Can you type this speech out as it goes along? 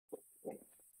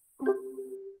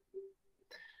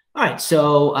All right,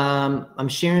 so I'm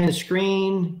sharing the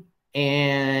screen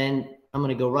and I'm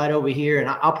going to go right over here and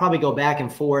I'll probably go back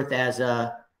and forth as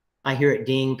I hear it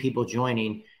ding, people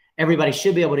joining. Everybody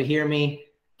should be able to hear me.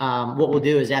 What we'll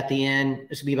do is at the end,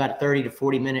 this will be about a 30 to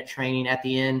 40-minute training. At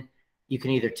the end, you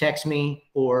can either text me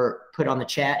or put on the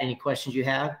chat any questions you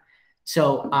have.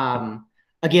 So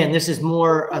again, this is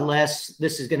more or less,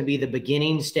 this is going to be the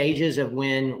beginning stages of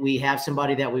when we have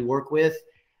somebody that we work with.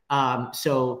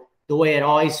 So the way it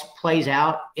always plays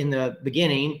out in the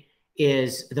beginning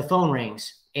is the phone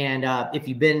rings. And if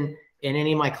you've been in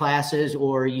any of my classes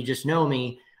or you just know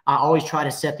me, I always try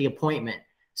to set the appointment.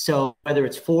 So whether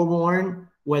it's Forewarn,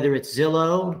 whether it's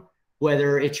Zillow,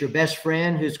 whether it's your best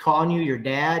friend who's calling you, your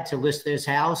dad, to list this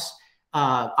house,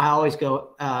 I always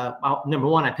go, number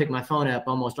one, I pick my phone up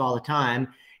almost all the time.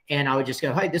 And I would just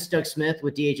go, "Hi, this is Doug Smith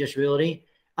with DHS Realty.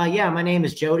 Yeah, my name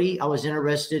is Jody. I was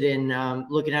interested in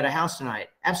looking at a house tonight."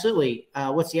 "Absolutely.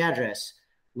 What's the address?"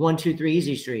 123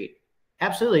 Easy Street.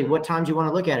 "Absolutely. What time do you want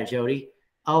to look at it, Jody?"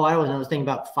 "Oh, I was thinking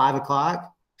about 5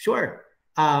 o'clock." "Sure.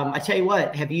 I tell you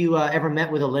what, have you ever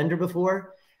met with a lender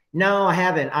before?" "No, I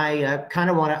haven't. I kind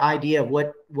of want an idea of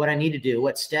what I need to do,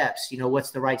 what steps,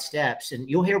 what's the right steps." And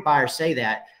you'll hear buyers say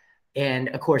that. And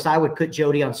of course, I would put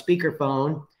Jody on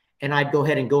speakerphone and I'd go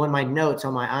ahead and go in my notes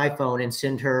on my iPhone and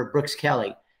send her Brooks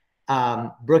Kelly.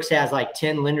 Brooks has like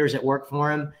 10 lenders that work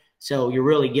for him. So you're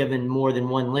really given more than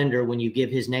one lender when you give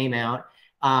his name out.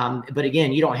 But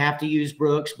again, you don't have to use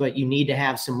Brooks, but you need to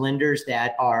have some lenders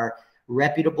that are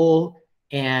reputable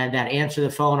and that answer the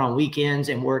phone on weekends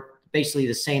and work basically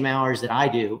the same hours that I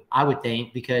do, I would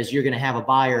think, because you're going to have a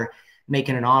buyer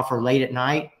making an offer late at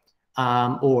night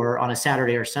or on a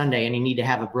Saturday or Sunday, and you need to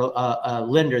have a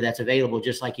lender that's available,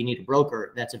 just like you need a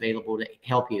broker that's available to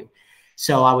help you.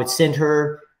 So I would send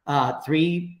her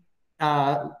three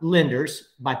lenders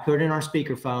by putting on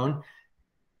speakerphone.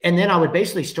 And then I would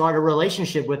basically start a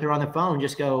relationship with her on the phone.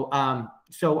 Just go,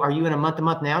 "So are you in a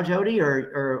month-to-month now, Jody,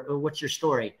 or what's your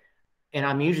story?" And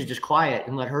I'm usually just quiet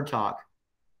and let her talk.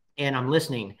 And I'm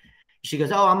listening. She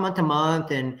goes, "Oh, I'm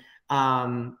month-to-month. And,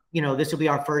 this will be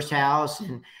our first house."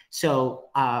 And so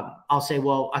I'll say,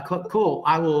 "Well, cool.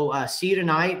 I will see you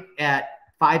tonight at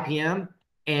 5 p.m.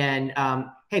 And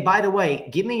hey, by the way,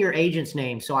 give me your agent's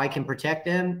name so I can protect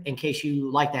them in case you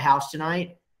like the house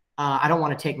tonight. I don't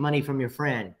want to take money from your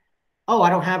friend." "Oh, I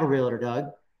don't have a realtor,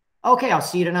 Doug." "Okay, I'll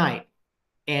see you tonight."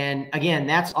 And again,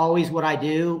 that's always what I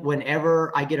do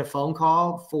whenever I get a phone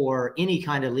call for any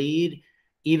kind of lead,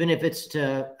 even if it's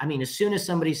as soon as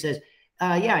somebody says,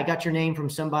 "Yeah, I got your name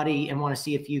from somebody and want to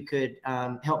see if you could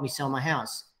help me sell my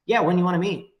house." "Yeah, when do you want to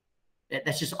meet?"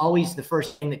 That's just always the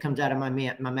first thing that comes out of my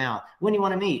mouth. "When do you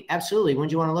want to meet?" "Absolutely. When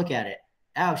do you want to look at it?"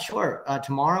 "Oh, sure.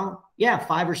 Tomorrow?" "Yeah,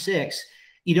 5 or 6.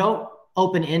 You don't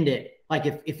open-end it. Like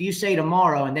if you say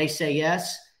tomorrow and they say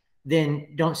yes,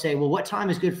 then don't say, "Well, what time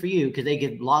is good for you?" Because they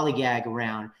get lollygag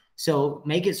around. So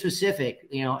make it specific.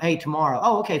 "Hey, tomorrow."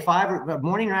 "Oh, okay. 5 or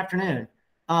morning or afternoon?"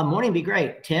 Morning would be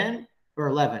great. 10 or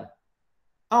 11?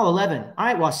 "Oh, 11. All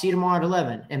right. Well, I'll see you tomorrow at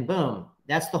 11. And boom,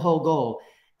 that's the whole goal.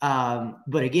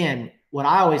 But again, what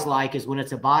I always like is when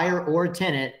it's a buyer or a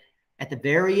tenant, at the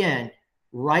very end,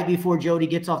 right before Jody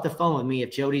gets off the phone with me,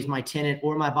 if Jody's my tenant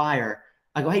or my buyer,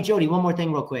 I go, "Hey, Jody, one more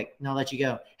thing real quick, and I'll let you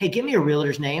go. Hey, give me your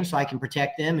realtor's name so I can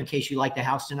protect them in case you like the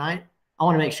house tonight. I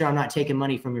want to make sure I'm not taking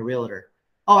money from your realtor."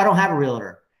 "Oh, I don't have a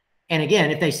realtor." And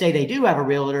again, if they say they do have a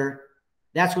realtor,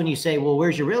 that's when you say, "Well,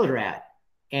 where's your realtor at?"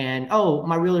 And, "Oh,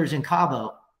 my realtor's in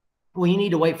Cabo." "Well, you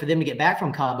need to wait for them to get back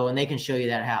from Cabo and they can show you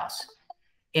that house."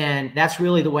 And that's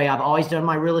really the way I've always done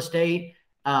my real estate.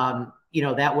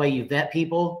 That way you vet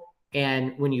people.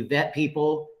 And when you vet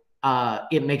people,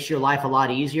 it makes your life a lot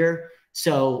easier.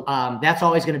 So that's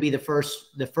always going to be the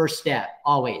first step,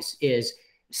 always, is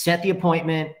set the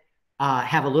appointment,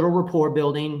 have a little rapport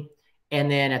building, and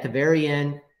then at the very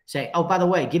end say, "Oh, by the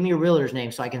way, give me your realtor's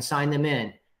name so I can sign them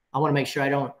in. I want to make sure I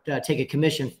don't take a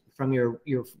commission from your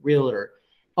realtor."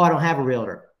 "Oh, I don't have a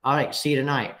realtor." "All right, see you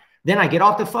tonight." Then I get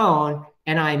off the phone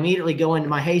and I immediately go into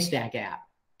my Haystack app,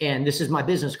 and this is my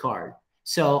business card.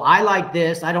 So I like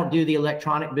this. I don't do the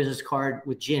electronic business card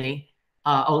with Jenny.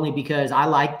 Only because I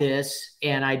like this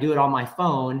and I do it on my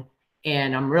phone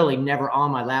and I'm really never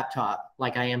on my laptop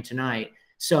like I am tonight.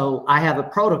 So I have a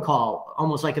protocol,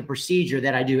 almost like a procedure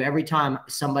that I do every time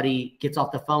somebody gets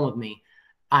off the phone with me.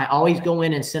 I always go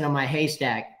in and send them my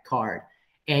Haystack card.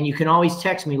 And you can always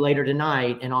text me later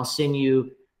tonight and I'll send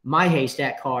you my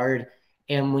Haystack card.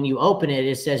 And when you open it,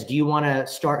 it says, "Do you want to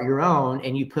start your own?"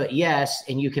 And you put yes,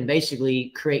 and you can basically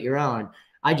create your own.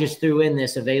 I just threw in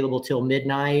this available till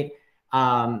midnight.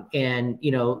 And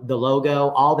you know, the logo,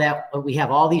 all that. We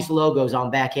have all these logos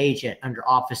on Back Agent under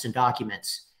Office and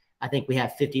Documents. I think we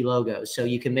have 50 logos, so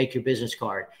you can make your business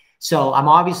card. So I'm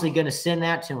obviously going to send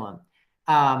that to them.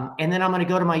 And then I'm going to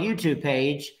go to my YouTube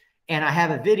page, and I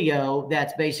have a video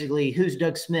that's basically, who's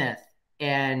Doug Smith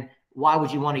and why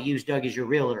would you want to use Doug as your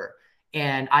realtor?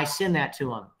 And I send that to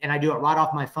them, and I do it right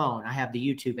off my phone. I have the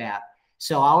YouTube app.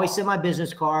 So I always send my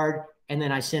business card, and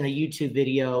then I send a YouTube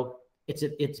video.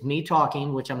 It's me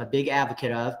talking, which I'm a big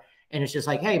advocate of. And it's just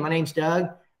like, hey, my name's Doug.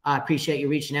 I appreciate you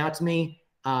reaching out to me.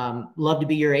 Love to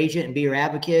be your agent and be your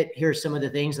advocate. Here's some of the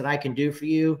things that I can do for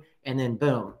you. And then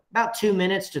boom, about 2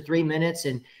 minutes to 3 minutes.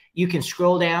 And you can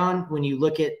scroll down when you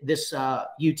look at this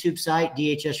YouTube site,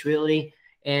 DHS Realty,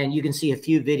 and you can see a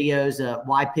few videos.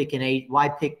 Why pick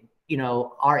you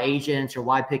know, our agents, or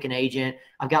why pick an agent.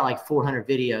 I've got like 400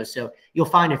 videos. So you'll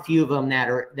find a few of them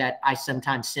that I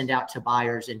sometimes send out to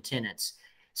buyers and tenants.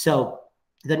 So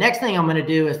the next thing I'm going to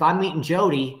do, if I'm meeting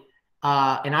Jody,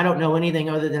 and I don't know anything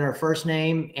other than her first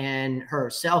name and her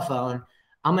cell phone,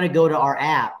 I'm going to go to our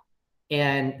app.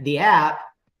 And the app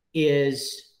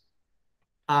is,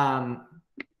 I'm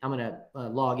going to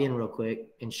log in real quick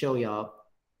and show y'all.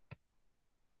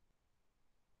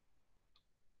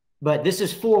 But this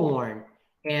is Forewarn,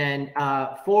 and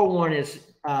Forewarn is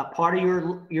part of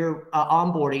your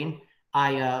onboarding.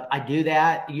 I do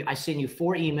that. I send you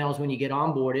 4 emails when you get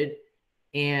onboarded,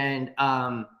 and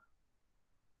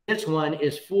this one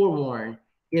is Forewarn.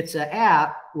 It's an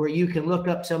app where you can look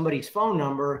up somebody's phone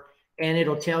number, and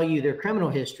it'll tell you their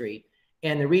criminal history.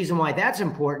 And the reason why that's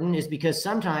important is because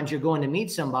sometimes you're going to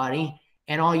meet somebody,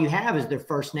 and all you have is their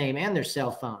first name and their cell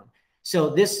phone.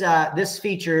 So this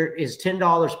feature is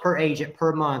 $10 per agent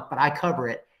per month, but I cover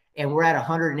it, and we're at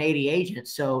 180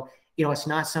 agents. So, you know, it's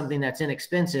not something that's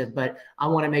inexpensive, but I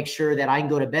want to make sure that I can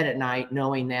go to bed at night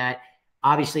knowing that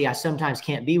obviously I sometimes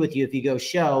can't be with you if you go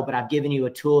show, but I've given you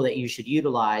a tool that you should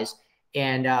utilize.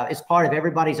 And it's part of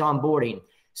everybody's onboarding.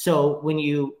 So when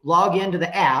you log into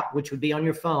the app, which would be on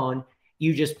your phone,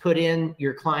 you just put in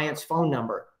your client's phone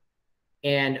number.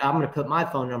 And I'm going to put my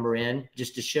phone number in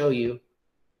just to show you.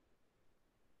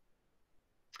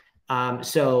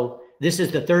 So this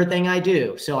is the third thing I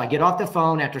do. So I get off the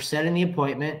phone after setting the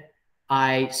appointment.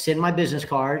 I send my business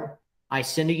card. I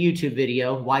send a YouTube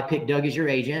video, why pick Doug as your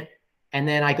agent. And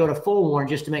then I go to Forewarn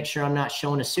just to make sure I'm not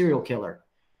showing a serial killer.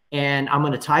 And I'm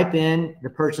going to type in the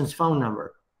person's phone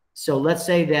number. So let's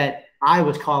say that I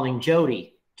was calling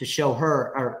Jody to show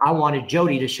her, or I wanted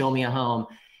Jody to show me a home.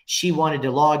 She wanted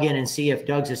to log in and see if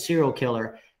Doug's a serial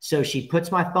killer. So she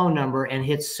puts my phone number and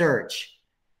hits search.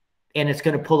 And it's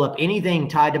going to pull up anything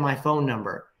tied to my phone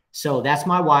number. So that's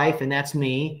my wife, and that's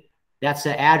me. That's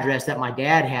the address that my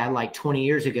dad had like 20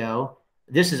 years ago.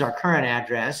 This is our current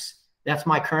address. That's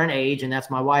my current age, and that's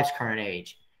my wife's current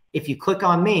age. If you click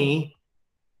on me,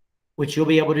 which you'll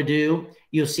be able to do,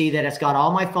 you'll see that it's got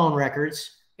all my phone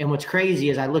records. And what's crazy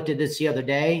is I looked at this the other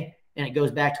day, and it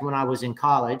goes back to when I was in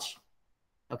college.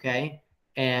 Okay.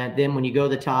 And then when you go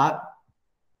to the top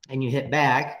and you hit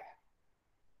back,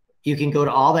 you can go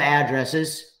to all the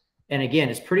addresses. And again,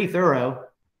 it's pretty thorough.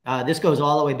 This goes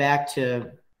all the way back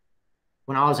to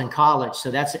when I was in college.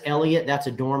 So that's Elliott. That's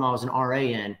a dorm I was an RA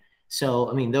in. So,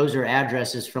 I mean, those are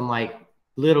addresses from like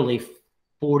literally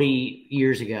 40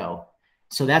 years ago.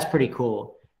 So that's pretty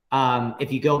cool.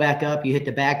 If you go back up, you hit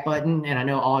the back button. And I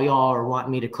know all y'all are wanting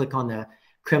me to click on the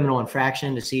criminal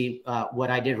infraction to see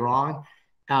what I did wrong.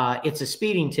 It's a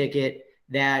speeding ticket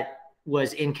that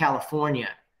was in California.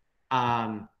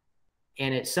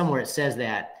 And it's somewhere it says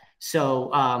that. So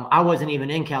I wasn't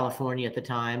even in California at the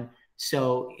time.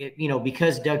 So, you know,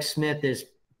 because Doug Smith is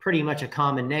pretty much a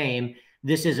common name,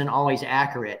 this isn't always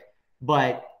accurate.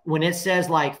 But when it says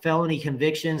like felony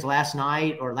convictions last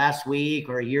night or last week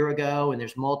or a year ago, and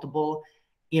there's multiple,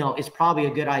 you know, it's probably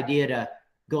a good idea to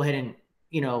go ahead and,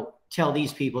 you know, tell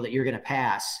these people that you're going to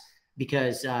pass,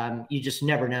 because you just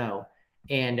never know.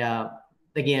 And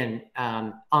again,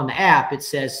 on the app, it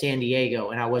says San Diego,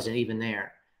 and I wasn't even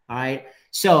there. All right.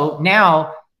 So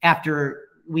now, after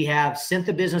we have sent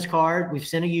the business card, we've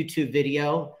sent a YouTube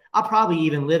video. I'll probably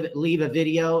even leave a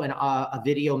video and a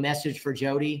video message for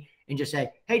Jody and just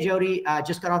say, hey, Jody, I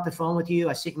just got off the phone with you.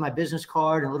 I sent you my business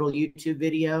card and a little YouTube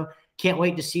video. Can't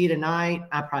wait to see you tonight.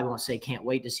 I probably won't say can't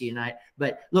wait to see you tonight,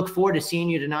 but look forward to seeing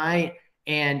you tonight.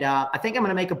 And I think I'm going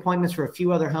to make appointments for a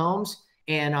few other homes,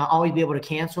 and I'll always be able to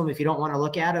cancel them if you don't want to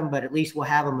look at them, but at least we'll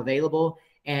have them available,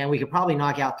 and we could probably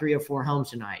knock out 3 or 4 homes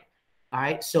tonight. All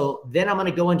right. So then I'm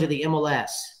going to go into the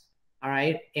MLS. All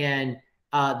right. And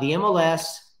the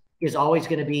MLS is always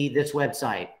going to be this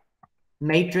website,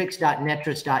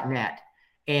 matrix.netrix.net.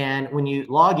 And when you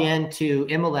log in to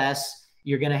MLS,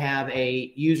 you're going to have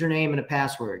a username and a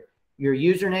password. Your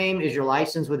username is your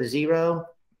license with a 0,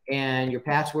 and your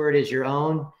password is your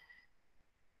own.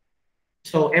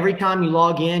 So every time you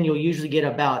log in, you'll usually get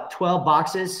about 12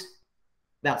 boxes,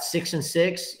 about 6 and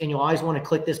 6, and you'll always want to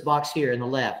click this box here in the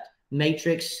left,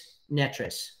 Matrix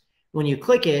Netris. When you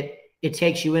click it, it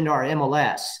takes you into our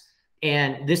MLS.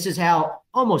 And this is how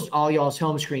almost all y'all's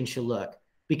home screens should look,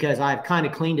 because I've kind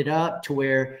of cleaned it up to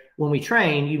where when we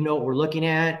train, you know what we're looking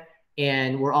at,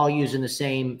 and we're all using the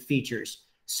same features.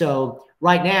 So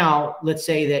right now, let's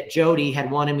say that Jody had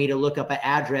wanted me to look up an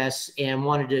address and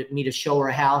wanted me to show her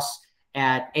a house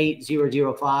at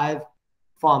 8005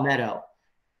 Fall Meadow.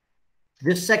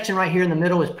 This section right here in the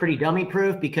middle is pretty dummy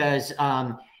proof, because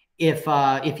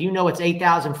if you know it's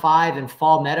 8005 in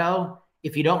Fall Meadow,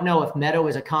 if you don't know if meadow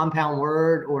is a compound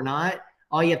word or not,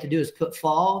 all you have to do is put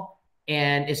fall.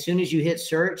 And as soon as you hit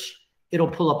search, it'll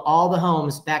pull up all the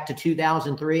homes back to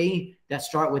 2003 that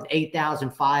start with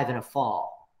 8005 in a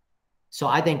fall. So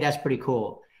I think that's pretty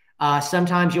cool.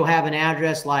 Sometimes you'll have an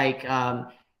address like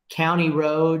County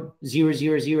Road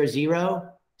 0000.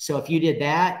 So if you did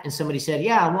that and somebody said,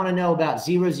 yeah, I want to know about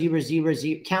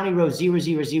 0000, County Road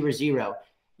 0000,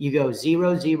 you go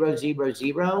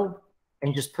 0000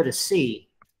 and just put a C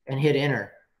and hit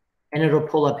enter. And it'll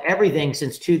pull up everything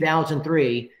since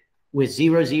 2003 with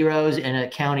 0 zeros and a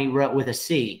county road with a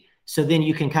C. So then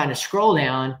you can kind of scroll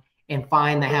down and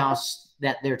find the house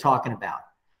that they're talking about.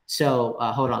 So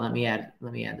hold on, let me add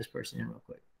this person in real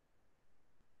quick.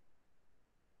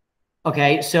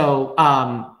 Okay, so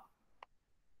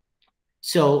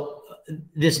so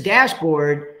this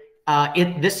dashboard,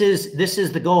 this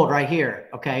is the gold right here.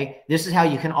 Okay, this is how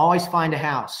you can always find a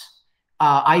house.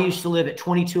 I used to live at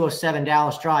 2207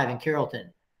 Dallas Drive in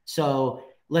Carrollton. So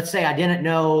let's say I didn't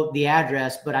know the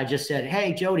address, but I just said,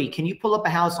 hey, Jody, can you pull up a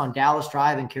house on Dallas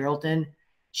Drive in Carrollton?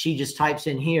 She just types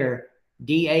in here,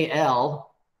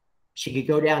 DAL. She could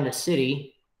go down to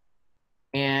city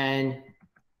and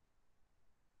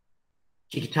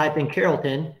she could type in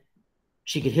Carrollton.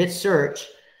 She could hit search.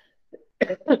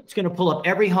 It's going to pull up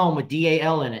every home with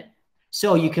DAL in it.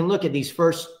 So you can look at these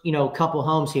first, couple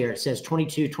homes here. It says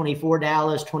 2224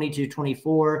 Dallas,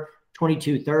 2224,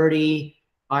 2230.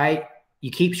 All right. You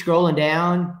keep scrolling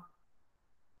down,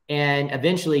 and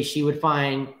eventually she would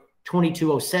find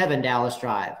 2207 Dallas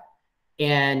Drive.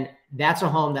 And that's a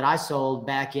home that I sold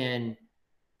back in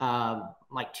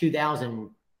like 2000,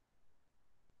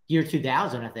 year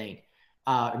 2000, I think,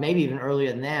 or maybe even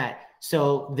earlier than that.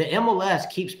 So the MLS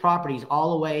keeps properties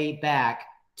all the way back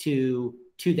to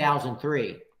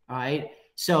 2003. All right.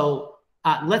 So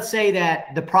let's say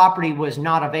that the property was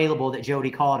not available that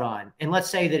Jody called on. And let's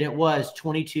say that it was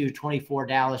 2224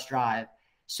 Dallas Drive.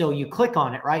 So you click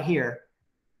on it right here.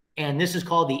 And this is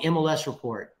called the MLS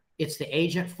report. It's the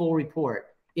agent full report.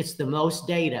 It's the most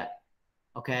data.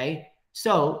 Okay.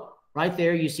 So right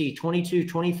there, you see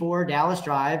 2224 Dallas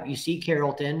Drive. You see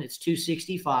Carrollton. It's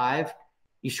 265.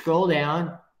 You scroll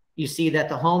down, you see that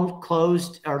the home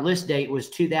closed or list date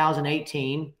was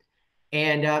 2018.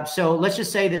 And so let's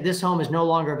just say that this home is no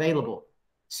longer available.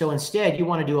 So instead, you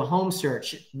want to do a home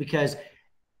search, because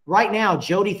right now,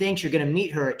 Jody thinks you're going to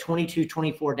meet her at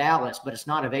 2224 Dallas, but it's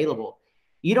not available.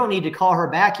 You don't need to call her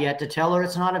back yet to tell her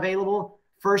it's not available.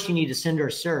 First, you need to send her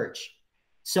a search.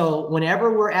 So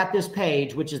whenever we're at this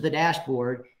page, which is the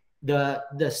dashboard,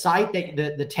 the site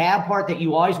that the tab part that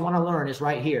you always want to learn is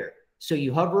right here. So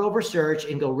you hover over search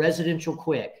and go residential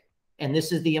quick. And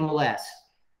this is the MLS.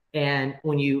 And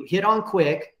when you hit on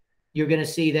quick, you're going to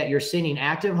see that you're sending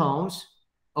active homes.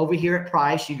 Over here at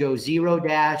price, you go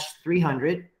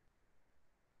 0-300.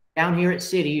 Down here at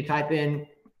city, you type in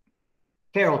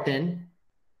Carrollton.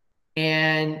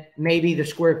 And maybe the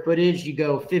square footage, you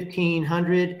go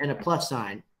 1,500 and a plus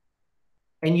sign.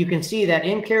 And you can see that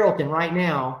in Carrollton right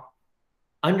now,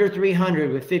 under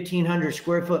 300 with 1,500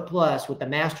 square foot plus with the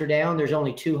master down, there's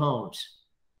only 2 homes.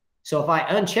 So if I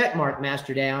uncheck mark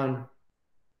master down,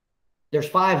 there's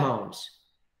 5 homes.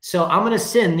 So I'm going to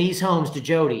send these homes to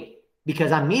Jody,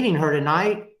 because I'm meeting her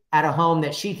tonight at a home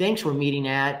that she thinks we're meeting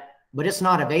at, but it's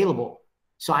not available.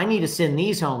 So I need to send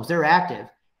these homes. They're active.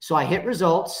 So I hit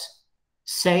results,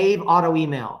 save auto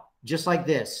email, just like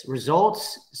this.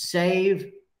 Results,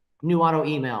 save, new auto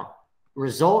email.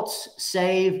 Results,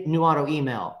 save, new auto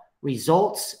email.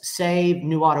 Results, save,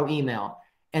 new auto email.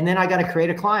 And then I got to create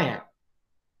a client.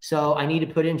 So I need to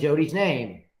put in Jody's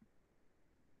name.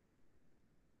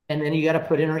 And then you got to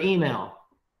put in her email.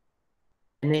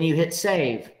 And then you hit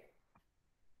save.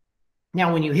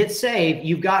 Now, when you hit save,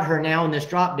 you've got her now in this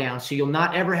drop down. So you'll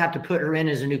not ever have to put her in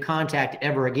as a new contact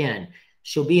ever again.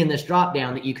 she'll be in this drop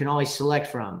down that you can always select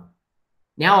from.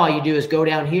 Now all you do is go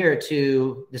down here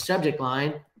to the subject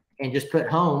line and just put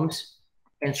homes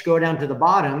and scroll down to the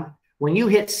bottom. When you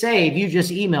hit save, you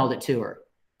just emailed it to her.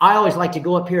 I always like to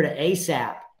go up here to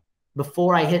ASAP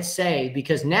before I hit save,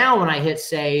 because now when I hit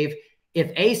save,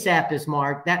 if ASAP is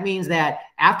marked, that means that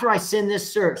after I send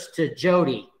this search to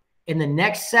Jody, in the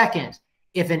next second,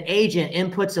 if an agent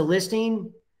inputs a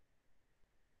listing,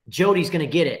 Jody's going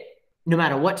to get it no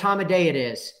matter what time of day it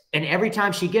is. And every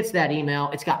time she gets that email,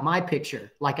 it's got my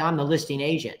picture, like I'm the listing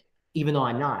agent, even though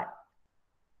I'm not.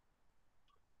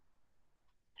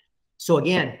 So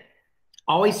again,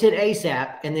 always hit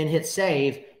ASAP and then hit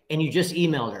save, and you just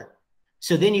emailed her.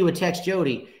 So then you would text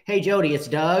Jody, hey, Jody, it's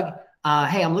Doug.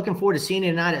 Hey, I'm looking forward to seeing you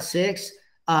tonight at 6.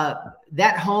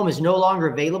 That home is no longer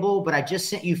available, but I just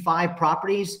sent you 5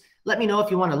 properties. Let me know if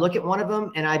you want to look at one of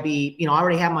them. And I'd be, I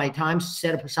already have my time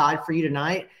set up aside for you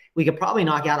tonight. We could probably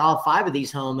knock out all 5 of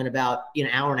these homes in about an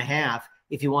hour and a half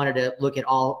if you wanted to look at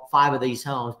all 5 of these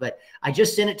homes. But I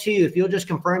just sent it to you. If you'll just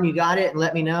confirm you got it and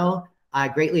let me know, I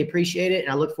greatly appreciate it.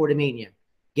 And I look forward to meeting you.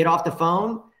 Get off the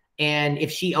phone. And if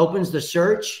she opens the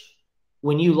search,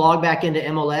 when you log back into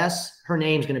MLS, her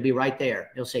name's going to be right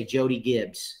there. It'll say Jody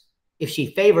Gibbs. If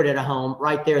she favorited a home,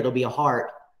 right there, there'll be a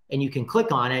heart, and you can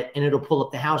click on it, and it'll pull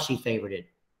up the house she favorited.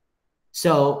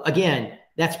 So again,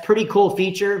 that's a pretty cool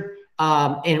feature.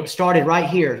 And it started right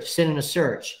here, sending a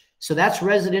search. So that's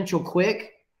residential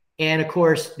quick. And of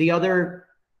course, the other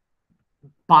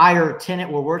buyer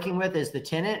tenant we're working with is the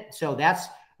tenant. So that's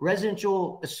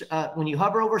residential. When you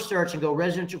hover over search and go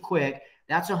residential quick,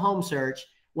 that's a home search.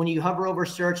 When you hover over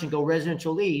search and go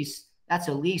residential lease, that's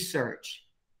a lease search.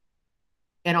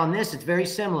 And on this, it's very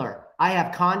similar. I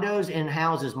have condos and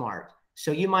houses marked.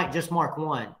 So you might just mark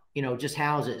one, just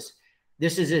houses.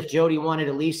 This is if Jody wanted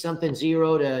to lease something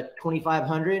 0 to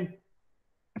 2,500.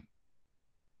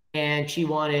 And she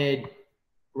wanted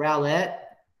Rowlett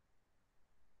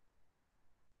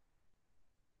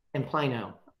and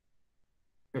Plano.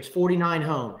 There's 49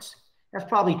 homes. That's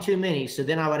probably too many. So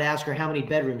then I would ask her how many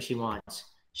bedrooms she wants.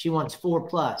 She wants 4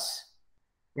 plus.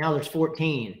 Now there's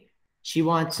 14. She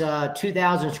wants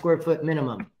 2,000 square foot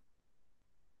minimum.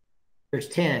 There's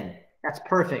 10. That's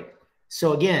perfect.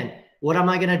 So again, what am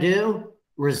I going to do?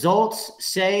 Results,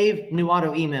 save, new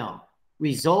auto email.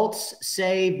 Results,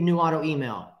 save, new auto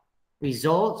email.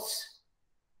 Results,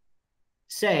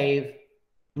 save,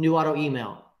 new auto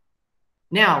email.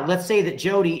 Now, let's say that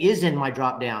Jody is in my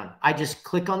drop down. I just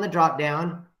click on the drop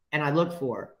down and I look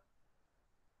for her.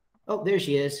 Oh, there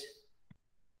she is.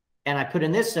 And I put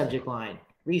in this subject line,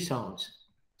 lease homes.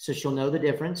 So she'll know the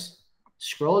difference.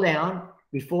 Scroll down.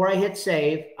 Before I hit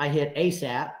save, I hit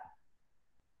ASAP.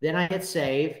 Then I hit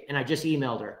save, and I just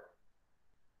emailed her.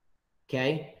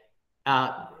 Okay.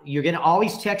 You're going to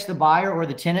always text the buyer or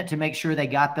the tenant to make sure they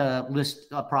got the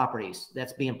list of properties.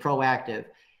 That's being proactive.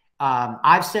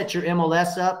 I've set your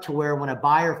MLS up to where when a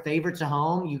buyer favorites a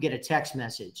home, you get a text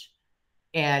message.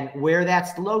 And where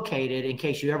that's located, in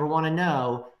case you ever want to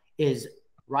know, is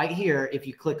right here. If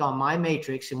you click on My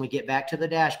Matrix and we get back to the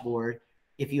dashboard,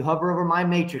 if you hover over My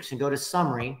Matrix and go to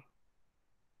Summary,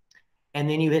 and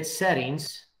then you hit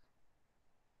Settings,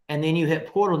 and then you hit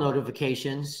Portal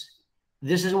Notifications,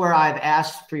 this is where I've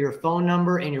asked for your phone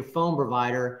number and your phone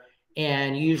provider,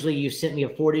 and usually you sent me a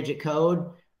 4-digit code.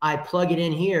 I plug it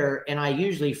in here, and I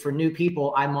usually, for new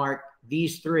people, I mark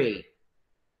these 3.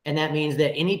 And that means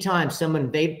that anytime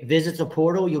someone visits a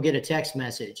portal, you'll get a text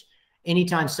message.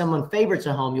 Anytime someone favorites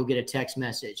a home, you'll get a text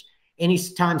message.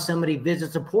 Anytime somebody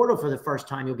visits a portal for the first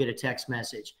time, you'll get a text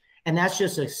message. And that's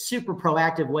just a super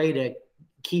proactive way to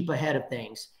keep ahead of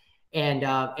things. And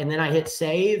then I hit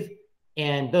save,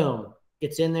 and boom,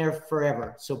 it's in there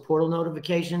forever. So portal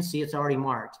notifications, see, it's already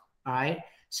marked. All right.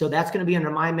 So that's going to be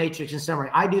under My Matrix and Summary.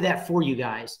 I do that for you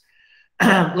guys.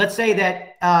 Let's say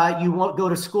that you won't go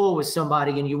to school with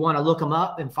somebody and you want to look them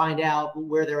up and find out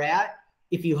where they're at.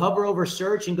 If you hover over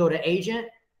search and go to agent,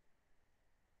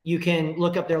 you can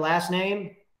look up their last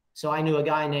name. So I knew a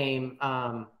guy named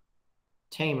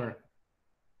Tamer.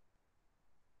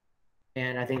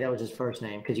 And I think that was his first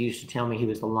name because he used to tell me he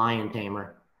was the lion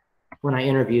tamer. When I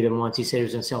interviewed him once, he said he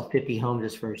was going to sell 50 homes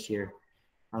his first year.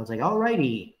 I was like, all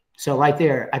righty. So right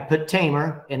there, I put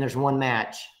Tamer and there's one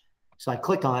match. So I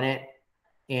click on it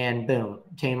and boom,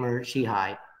 Tamer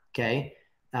Shihai. Okay.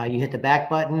 You hit the back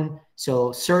button.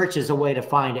 So search is a way to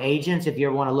find agents. If you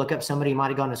ever want to look up somebody you might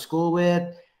have gone to school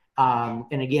with.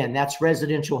 And again, that's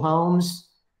residential homes.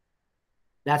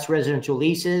 That's residential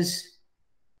leases.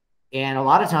 And a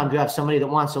lot of times you have somebody that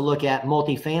wants to look at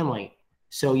multifamily.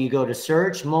 So you go to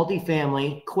search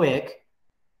multifamily quick.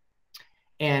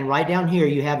 And right down here,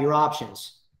 you have your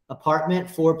options: apartment,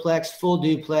 fourplex, full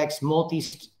duplex,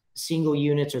 multi-single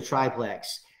units, or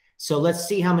triplex. So let's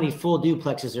see how many full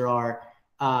duplexes there are.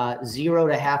 0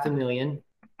 to 500,000.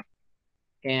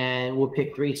 And we'll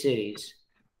pick 3 cities.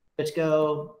 Let's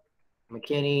go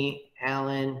McKinney,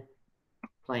 Allen,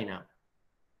 Plano.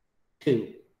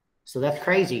 2. So that's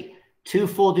crazy. 2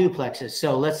 full duplexes.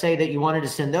 So let's say that you wanted to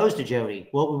send those to Jody.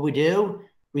 What would we do?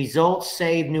 Results,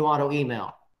 save, new auto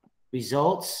email.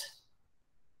 Results,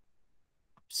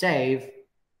 save,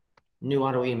 new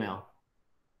auto email.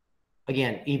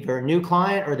 Again, either a new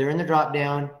client or they're in the drop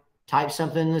down, type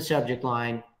something in the subject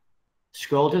line,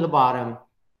 scroll to the bottom,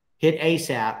 hit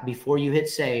ASAP before you hit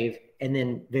save, and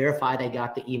then verify they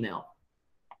got the email.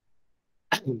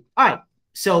 All right.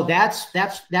 So that's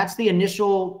the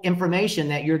initial information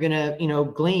that you're going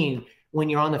to, glean when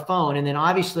you're on the phone. And then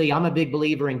obviously I'm a big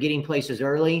believer in getting places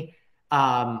early.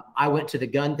 I went to the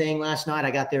gun thing last night.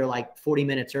 I got there like 40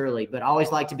 minutes early, but I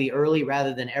always like to be early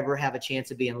rather than ever have a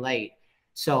chance of being late.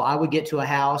 So I would get to a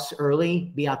house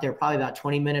early, be out there probably about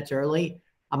 20 minutes early.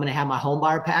 I'm going to have my home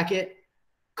buyer packet.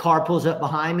 Car pulls up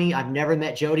behind me. I've never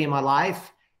met Jody in my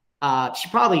life. She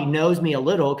probably knows me a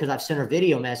little because I've sent her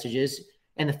video messages.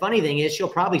 And the funny thing is she'll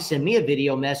probably send me a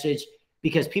video message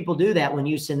because people do that when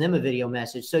you send them a video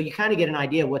message. So you kind of get an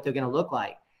idea of what they're going to look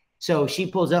like. So she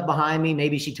pulls up behind me.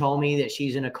 Maybe she told me that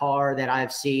she's in a car that I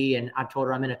see, and I've told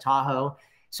her I'm in a Tahoe.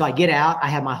 So I get out. I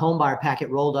have my home buyer packet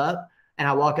rolled up, and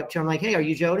I walk up to her. I'm like, hey, are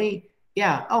you Jody?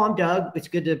 Yeah. Oh, I'm Doug. It's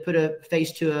good to put a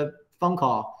face to a phone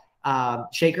call.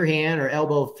 Shake her hand or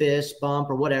elbow, fist, bump,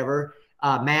 or whatever.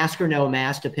 Mask or no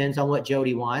mask, depends on what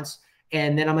Jody wants.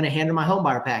 And then I'm going to hand her my home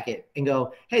buyer packet and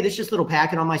go, hey, this is just a little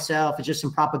packet on myself. It's just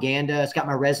some propaganda. It's got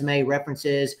my resume,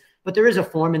 references, but there is a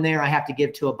form in there I have to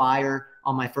give to a buyer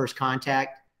on my first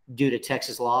contact due to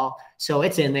Texas law. So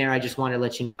it's in there. I just want to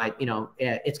let you know,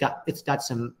 it's got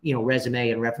some,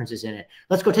 resume and references in it.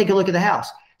 Let's go take a look at the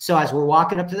house. So as we're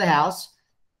walking up to the house,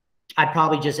 I'd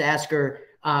probably just ask her,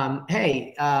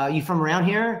 hey, you from around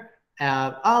here?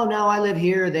 Oh, no, I live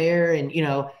here or there. And,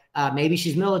 maybe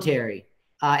she's military.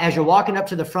 As you're walking up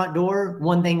to the front door,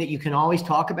 one thing that you can always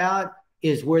talk about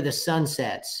is where the sun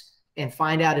sets, and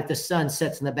find out if the sun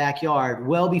sets in the backyard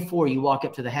well before you walk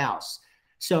up to the house.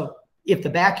 So if the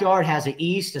backyard has an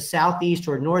east, a southeast,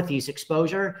 or northeast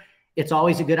exposure, it's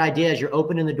always a good idea as you're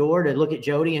opening the door to look at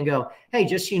Jody and go, hey,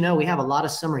 just so you know, we have a lot of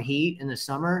summer heat in the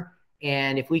summer.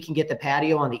 And if we can get the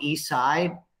patio on the east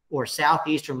side or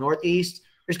southeast or northeast,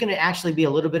 there's going to actually be a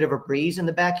little bit of a breeze in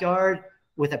the backyard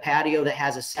with a patio that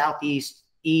has a southeast,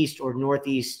 east, or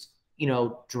northeast,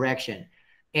 direction.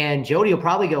 And Jody will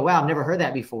probably go, wow, I've never heard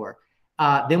that before.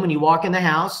 Then when you walk in the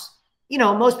house,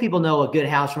 most people know a good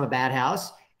house from a bad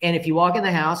house. And if you walk in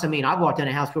the house, I've walked in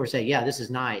a house before and say, yeah, this is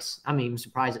nice. I'm even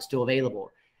surprised it's still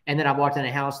available. And then I've walked in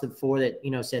a house before that,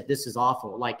 said, this is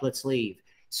awful. Like, let's leave.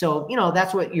 So,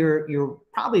 that's what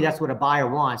that's what a buyer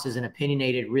wants, is an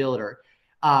opinionated realtor.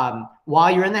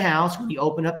 While you're in the house, when you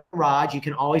open up the garage, you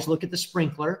can always look at the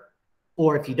sprinkler.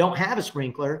 Or if you don't have a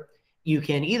sprinkler, you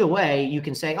can, either way, you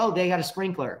can say, oh, they got a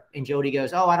sprinkler. And Jody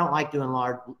goes, oh, I don't like doing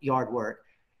yard work.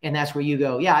 And that's where you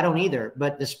go, yeah, I don't either.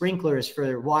 But the sprinkler is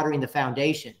for watering the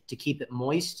foundation to keep it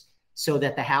moist so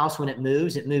that the house, when it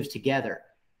moves together.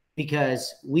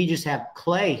 Because we just have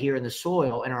clay here in the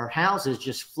soil, and our houses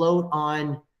just float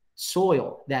on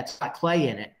soil that's got clay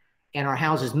in it. And our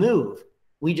houses move.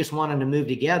 We just want them to move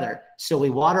together. So we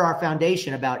water our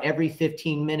foundation about every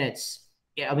 15 minutes.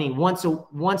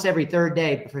 Once every third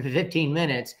day for 15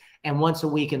 minutes, and once a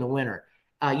week in the winter,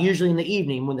 usually in the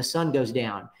evening when the sun goes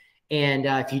down. And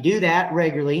if you do that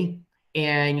regularly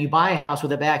and you buy a house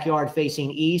with a backyard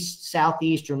facing east,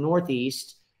 southeast, or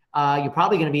northeast, you're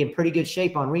probably going to be in pretty good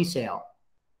shape on resale.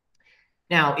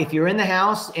 Now, if you're in the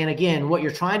house, and again, what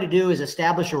you're trying to do is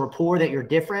establish a rapport that you're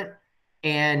different.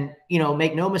 And,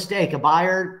 make no mistake, a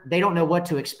buyer, they don't know what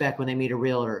to expect when they meet a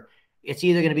realtor. It's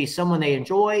either going to be someone they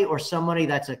enjoy or somebody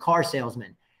that's a car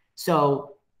salesman.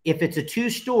 So if it's a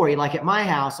 2-story, like at my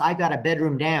house, I've got a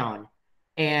bedroom down.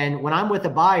 And when I'm with a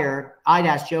buyer, I'd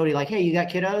ask Jody, like, hey, you got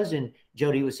kiddos? And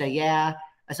Jody would say, yeah. I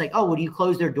was like, oh, would you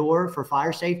close their door for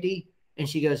fire safety? And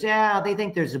she goes, yeah, they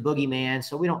think there's a boogeyman,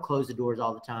 so we don't close the doors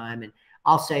all the time. And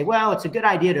I'll say, well, it's a good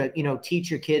idea to,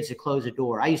 teach your kids to close the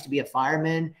door. I used to be a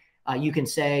fireman. You can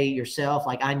say yourself,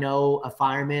 like, I know a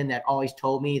fireman that always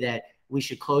told me that we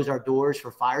should close our doors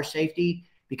for fire safety,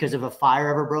 because if a fire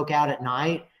ever broke out at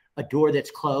night, a door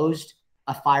that's closed,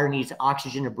 a fire needs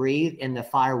oxygen to breathe, and the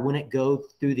fire wouldn't go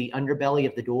through the underbelly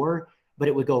of the door, but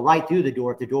it would go right through the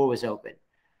door if the door was open.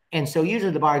 And so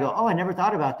usually the buyer go, oh, I never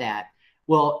thought about that.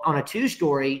 Well, on a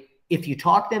 2-story, if you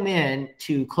talk them in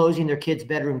to closing their kids'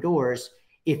 bedroom doors,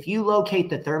 if you locate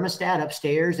the thermostat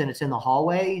upstairs and it's in the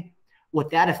hallway, what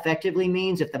that effectively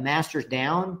means, if the master's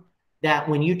down, that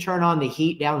when you turn on the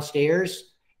heat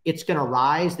downstairs, it's going to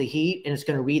rise the heat and it's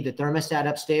going to read the thermostat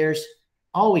upstairs.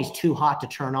 Always too hot to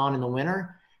turn on in the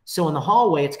winter. So in the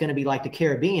hallway, it's going to be like the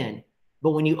Caribbean.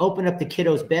 But when you open up the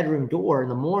kiddo's bedroom door in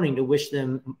the morning to wish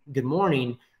them good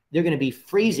morning, they're going to be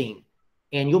freezing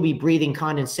and you'll be breathing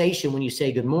condensation when you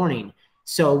say good morning.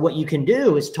 So what you can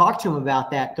do is talk to them about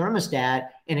that thermostat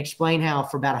and explain how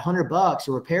for about $100,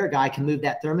 a repair guy can move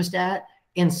that thermostat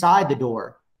inside the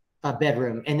door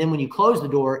bedroom. And then when you close the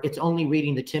door, it's only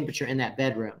reading the temperature in that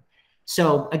bedroom.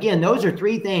 So again, those are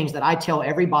 3 things that I tell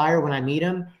every buyer when I meet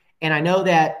them. And I know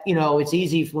that, you know, it's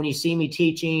easy when you see me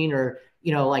teaching or,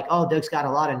 you know, like, oh, Doug's got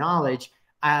a lot of knowledge.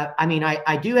 I mean,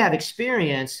 I do have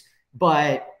experience,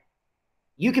 but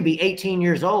you could be 18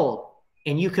 years old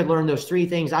and you could learn those 3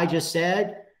 things I just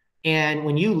said. And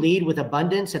when you lead with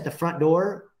abundance at the front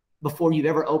door, before you've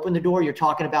ever opened the door, you're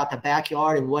talking about the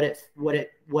backyard and what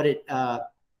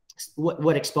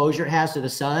exposure it has to the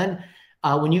sun.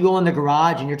 When you go in the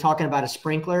garage and you're talking about a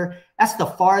sprinkler, that's the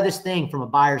farthest thing from a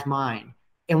buyer's mind.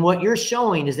 And what you're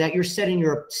showing is that you're setting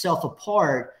yourself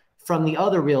apart from the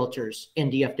other realtors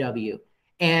in DFW.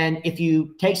 And if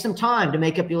you take some time to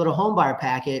make up your little home buyer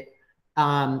packet,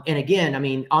 and again, I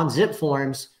mean, on Zip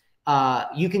Forms,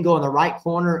 you can go in the right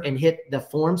corner and hit the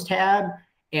Forms tab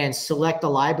and select the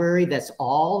library that's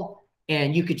all,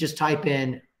 and you could just type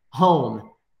in home.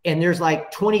 And there's like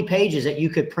 20 pages that you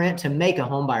could print to make a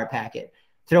home buyer packet.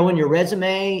 Throw in your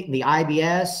resume, the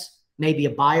IBS, maybe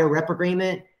a buyer rep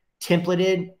agreement,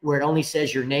 templated where it only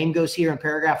says your name goes here in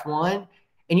paragraph 1.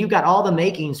 And you've got all the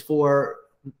makings for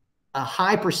a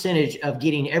high percentage of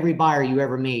getting every buyer you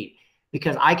ever meet.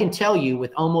 Because I can tell you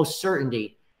with almost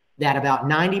certainty that about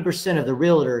 90% of the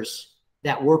realtors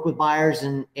that work with buyers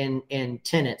and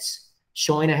tenants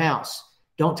showing a house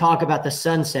don't talk about the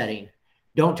sun setting.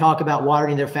 Don't talk about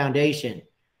watering their foundation.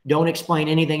 Don't explain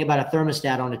anything about a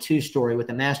thermostat on a 2-story with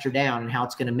the master down and how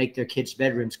it's going to make their kids'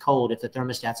 bedrooms cold if the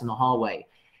thermostat's in the hallway.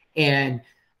 And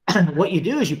what you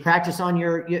do is you practice on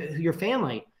your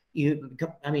family.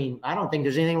 I mean, I don't think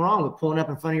there's anything wrong with pulling up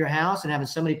in front of your house and having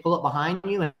somebody pull up behind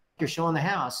you and you're showing the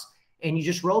house and you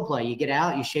just role play. You get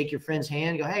out, you shake your friend's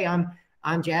hand, go, hey,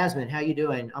 I'm Jasmine. How you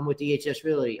doing? I'm with DHS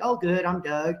Realty. Oh, good. I'm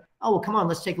Doug. Oh, well, come on,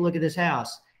 let's take a look at this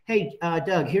house. Hey,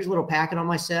 Doug, here's a little packet on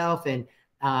myself. And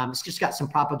it's just got some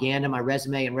propaganda, my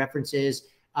resume and references.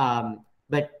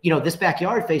 But, you know, this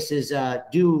backyard faces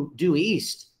due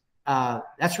east.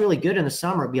 That's really good in the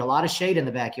summer. It'd be a lot of shade in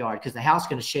the backyard because the house is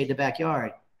going to shade the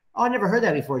backyard. Oh, I never heard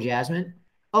that before, Jasmine.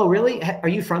 Oh, really? Are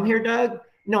you from here, Doug?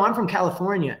 No, I'm from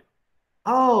California.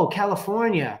 Oh,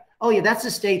 California. Oh, yeah, that's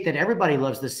the state that everybody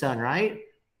loves the sun, right?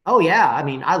 Oh, yeah. I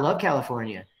mean, I love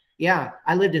California. Yeah,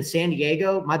 I lived in San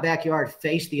Diego. My backyard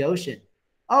faced the ocean.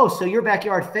 Oh, so your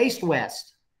backyard faced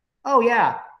west. Oh,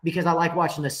 yeah, because I like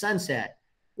watching the sunset.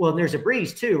 Well, there's a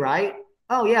breeze too, right?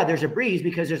 Oh, yeah, there's a breeze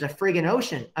because there's a friggin'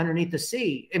 ocean underneath the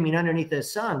sea. I mean, underneath the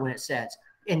sun when it sets.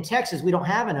 In Texas, we don't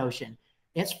have an ocean.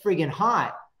 It's friggin'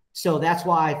 hot. So that's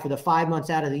why for the 5 months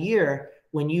out of the year,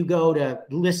 when you go to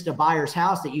list a buyer's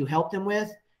house that you helped them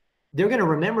with, they're going to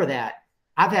remember that.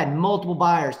 I've had multiple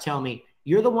buyers tell me,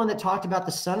 you're the one that talked about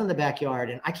the sun in the backyard.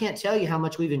 And I can't tell you how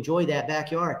much we've enjoyed that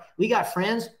backyard. We got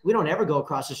friends, we don't ever go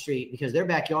across the street because their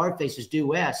backyard faces due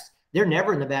west. They're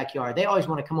never in the backyard. They always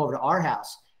want to come over to our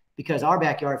house because our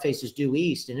backyard faces due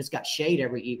east and it's got shade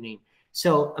every evening.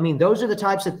 So, I mean, those are the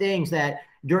types of things that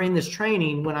during this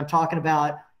training, when I'm talking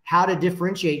about how to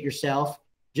differentiate yourself,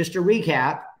 just to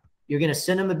recap, you're going to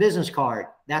send them a business card.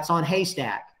 That's on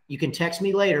Haystack. You can text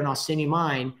me later and I'll send you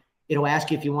mine. It'll ask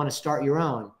you if you want to start your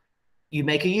own. You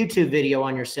make a YouTube video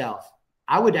on yourself.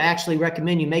 I would actually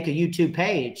recommend you make a YouTube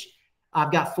page.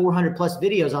 I've got 400 plus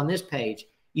videos on this page.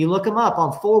 You look them up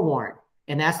on Forewarn,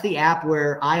 and that's the app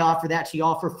where I offer that to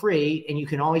y'all for free, and you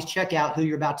can always check out who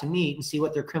you're about to meet and see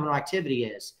what their criminal activity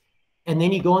is. And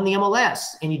then you go in the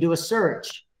MLS and you do a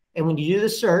search. And when you do the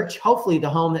search, hopefully the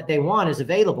home that they want is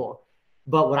available.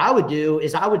 But what I would do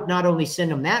is I would not only send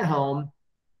them that home,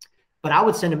 but I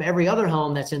would send them every other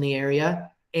home that's in the area.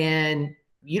 And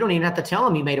you don't even have to tell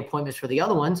them you made appointments for the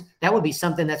other ones. That would be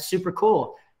something that's super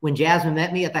cool. When Jasmine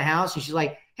met me at the house, and she's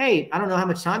like, hey, I don't know how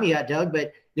much time you got, Doug,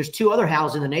 but there's 2 other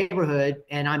houses in the neighborhood,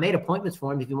 and I made appointments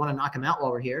for them if you want to knock them out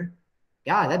while we're here.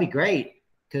 Yeah, that'd be great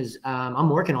because I'm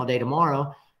working all day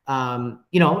tomorrow.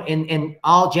 You know, and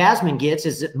all Jasmine gets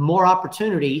is more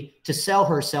opportunity to sell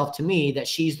herself to me that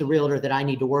she's the realtor that I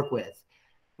need to work with.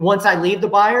 Once I leave the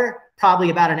buyer,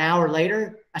 probably about an hour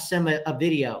later, I send a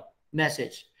video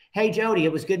message. Hey, Jody,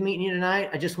 it was good meeting you tonight.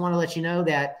 I just want to let you know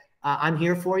that I'm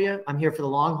here for you. I'm here for the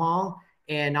long haul,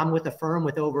 and I'm with a firm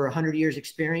with over 100 years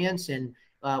experience, and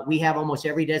we have almost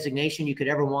every designation you could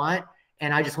ever want.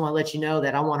 And I just want to let you know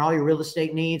that I want all your real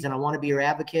estate needs, and I want to be your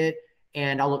advocate.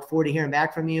 And I'll look forward to hearing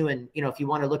back from you. And, if you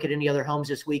want to look at any other homes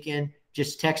this weekend,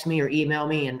 just text me or email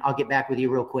me, and I'll get back with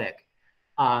you real quick.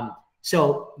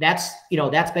 So that's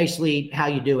basically how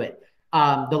you do it.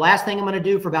 The last thing I'm going to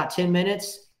do for about 10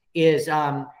 minutes is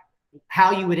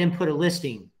how you would input a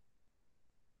listing.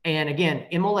 And again,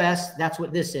 MLS, that's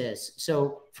what this is.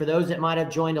 So for those that might have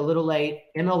joined a little late,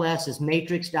 MLS is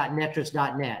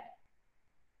matrix.netrix.net.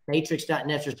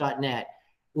 Matrix.netrix.net.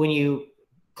 When you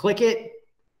click it,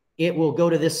 it will go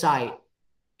to this site.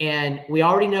 And we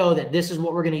already know that this is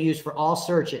what we're going to use for all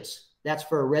searches. That's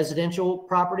for residential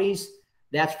properties.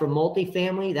 That's for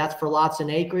multifamily. That's for lots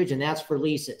and acreage. And that's for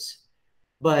leases.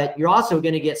 But you're also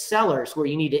going to get sellers where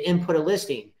you need to input a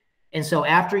listing. And so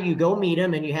after you go meet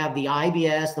them and you have the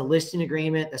IBS, the listing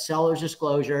agreement, the seller's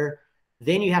disclosure,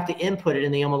 then you have to input it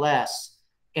in the MLS.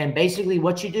 And basically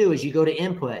what you do is you go to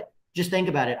input. Just think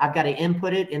about it. I've got to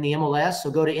input it in the MLS,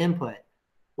 so go to input.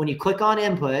 When you click on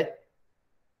input,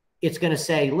 it's going to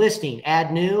say listing,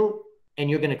 add new, and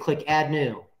you're going to click add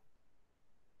new.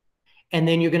 And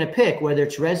then you're going to pick whether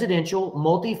it's residential,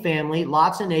 multifamily,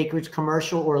 lots and acreage,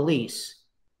 commercial, or lease.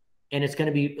 And it's going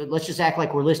to be, let's just act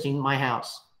like we're listing my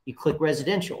house. You click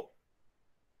residential.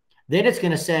 Then it's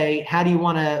going to say, how do you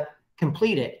want to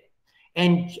complete it?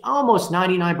 And almost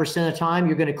 99% of the time,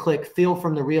 you're going to click fill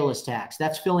from the realist tax.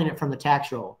 That's filling it from the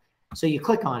tax roll. So you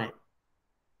click on it.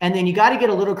 And then you got to get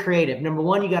a little creative. Number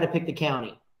one, you got to pick the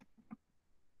county.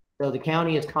 So the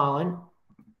county is Collin.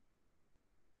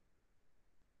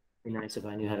 Be nice if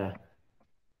I knew how to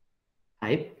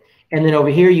type. And then over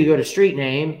here, you go to street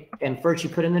name. And first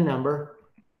you put in the number.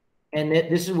 And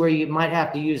this is where you might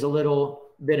have to use a little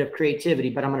bit of creativity.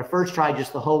 But I'm going to first try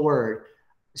just the whole word.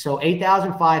 So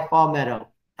 8005 Fall Meadow.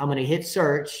 I'm going to hit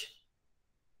search.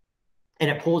 And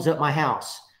it pulls up my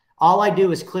house. All I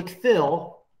do is click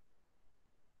fill.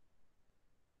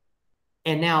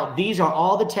 And now these are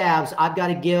all the tabs I've got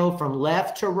to go from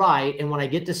left to right. And when I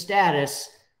get to status,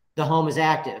 the home is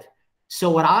active. So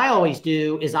what I always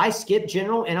do is I skip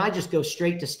general and I just go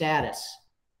straight to status.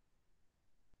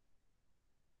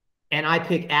 And I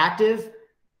pick active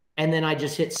and then I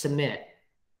just hit submit.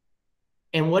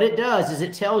 And what it does is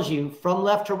it tells you from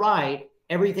left to right,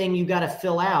 everything you got to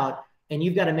fill out, and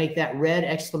you've got to make that red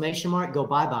exclamation mark go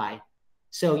bye-bye.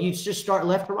 So you just start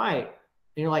left to right.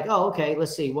 And you're like, oh, okay,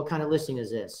 let's see. What kind of listing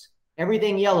is this?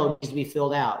 Everything yellow needs to be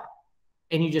filled out.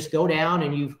 And you just go down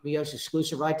and you have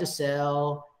exclusive right to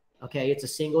sell. Okay, it's a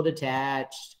single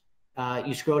detached.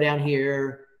 You scroll down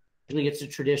here. Usually it's a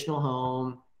traditional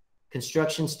home.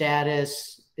 Construction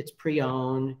status, it's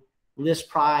pre-owned. List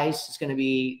price is going to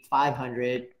be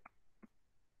 $500.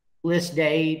 List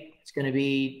date, it's going to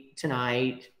be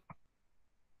tonight.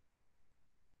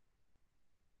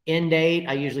 End date,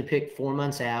 I usually pick 4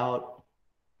 months out.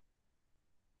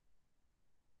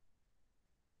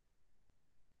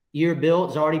 Year built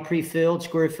is already pre-filled.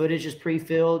 Square footage is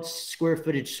pre-filled. Square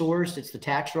footage sourced, it's the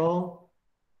tax roll.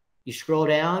 You scroll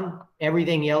down,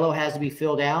 everything yellow has to be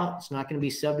filled out. It's not going to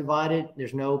be subdivided.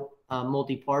 There's no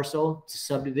multi-parcel. It's a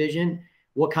subdivision.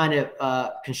 What kind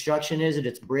of construction is it?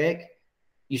 It's brick.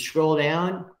 You scroll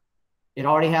down, it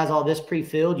already has all this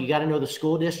pre-filled. You got to know the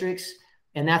school districts.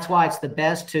 And that's why it's the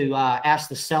best to ask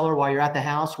the seller while you're at the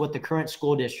house what the current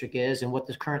school district is and what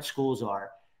the current schools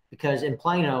are. Because in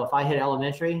Plano, if I hit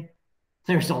elementary,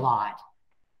 there's a lot.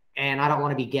 And I don't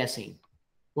want to be guessing.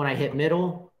 When I hit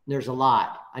middle, there's a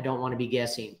lot. I don't want to be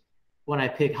guessing. When I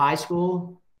pick high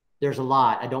school, there's a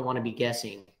lot. I don't want to be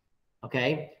guessing.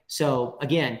 Okay. So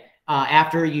again,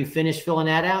 after you finish filling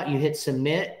that out, you hit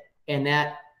submit and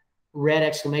that red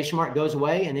exclamation mark goes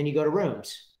away. And then you go to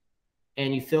rooms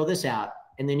and you fill this out.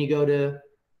 And then you go to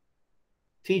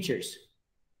features.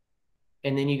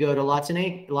 And then you go to lots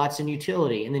and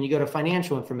utility. And then you go to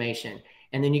financial information.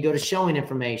 And then you go to showing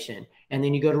information. And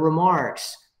then you go to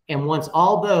remarks. And once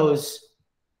all those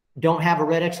don't have a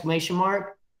red exclamation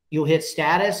mark, you'll hit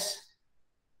status,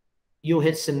 you'll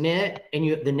hit submit, and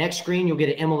the next screen, you'll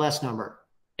get an MLS number.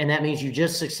 And that means you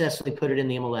just successfully put it in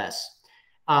the MLS.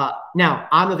 Now,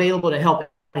 I'm available to help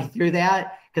you through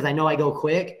that because I know I go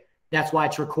quick. That's why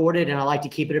it's recorded, and I like to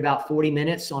keep it about 40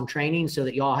 minutes on training so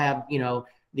that y'all have,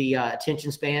 the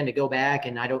attention span to go back,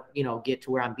 and I don't, get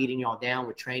to where I'm beating y'all down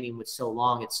with training with so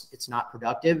long. It's not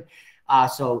productive.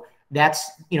 So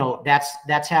that's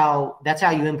how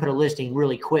you input a listing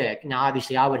really quick. Now,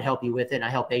 obviously I would help you with it, and I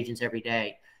help agents every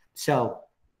day. So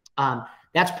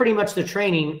that's pretty much the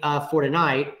training for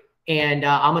tonight. and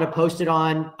I'm going to post it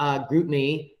on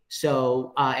GroupMe,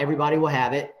 so everybody will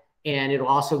have it, and it'll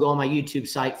also go on my YouTube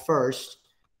site first.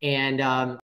 And